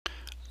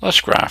Let's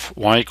graph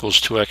y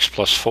equals 2x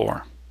plus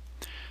 4.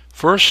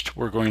 First,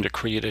 we're going to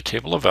create a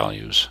table of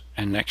values,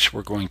 and next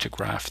we're going to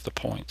graph the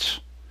points.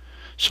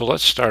 So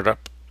let's start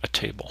up a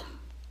table.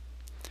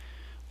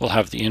 We'll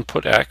have the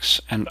input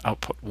x and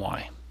output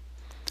y.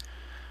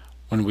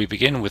 When we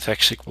begin with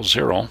x equals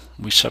 0,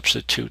 we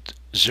substitute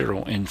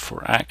 0 in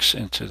for x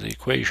into the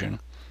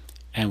equation,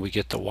 and we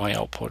get the y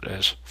output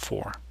as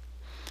 4.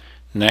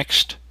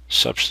 Next,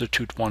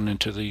 substitute 1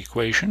 into the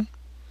equation,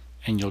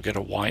 and you'll get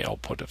a y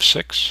output of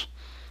 6.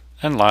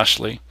 And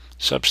lastly,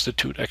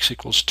 substitute x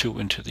equals 2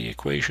 into the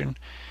equation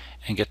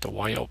and get the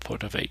y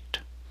output of 8.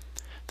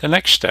 The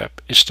next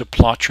step is to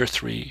plot your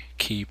three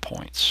key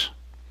points.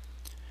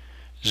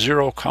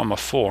 0,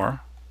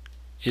 4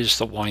 is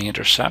the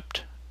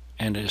y-intercept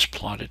and is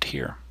plotted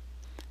here.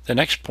 The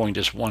next point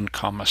is 1,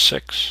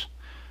 6.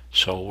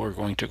 So we're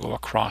going to go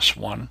across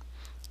 1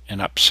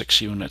 and up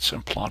 6 units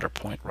and plot our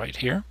point right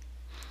here.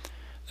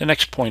 The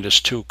next point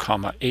is 2,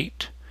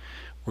 8.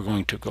 We're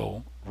going to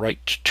go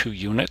right 2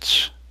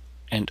 units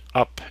and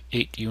up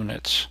 8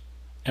 units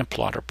and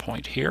plot our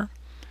point here.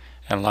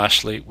 And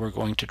lastly, we're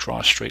going to draw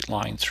a straight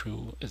line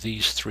through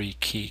these three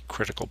key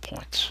critical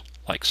points,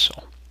 like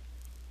so.